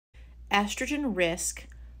estrogen risk,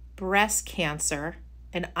 breast cancer,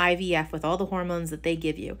 and IVF with all the hormones that they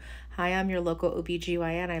give you. Hi, I'm your local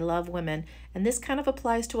OBGYN. I love women. And this kind of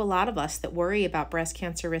applies to a lot of us that worry about breast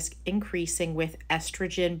cancer risk increasing with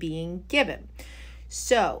estrogen being given.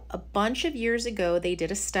 So a bunch of years ago, they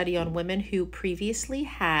did a study on women who previously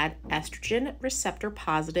had estrogen receptor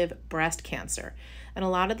positive breast cancer. And a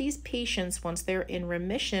lot of these patients, once they're in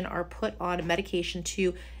remission, are put on medication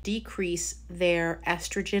to decrease their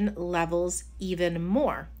estrogen levels even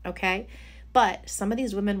more, okay? But some of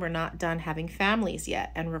these women were not done having families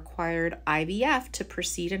yet and required IVF to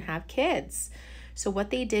proceed and have kids. So what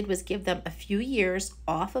they did was give them a few years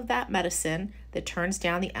off of that medicine that turns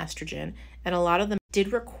down the estrogen, and a lot of them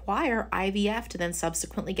did require IVF to then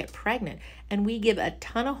subsequently get pregnant. And we give a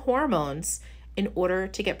ton of hormones in order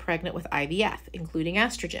to get pregnant with IVF, including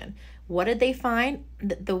estrogen. What did they find?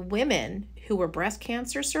 The women who were breast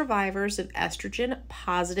cancer survivors of estrogen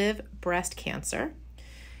positive breast cancer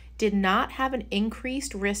did not have an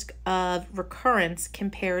increased risk of recurrence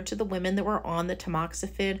compared to the women that were on the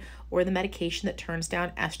tamoxifen or the medication that turns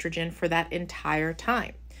down estrogen for that entire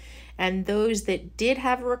time. And those that did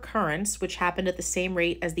have a recurrence, which happened at the same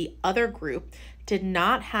rate as the other group, did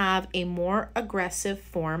not have a more aggressive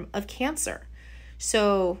form of cancer.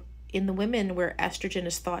 So in the women where estrogen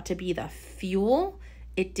is thought to be the fuel,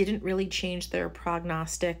 it didn't really change their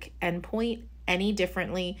prognostic endpoint any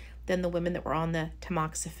differently than the women that were on the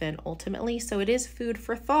tamoxifen ultimately. So it is food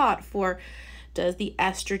for thought for, does the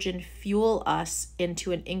estrogen fuel us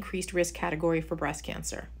into an increased risk category for breast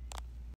cancer?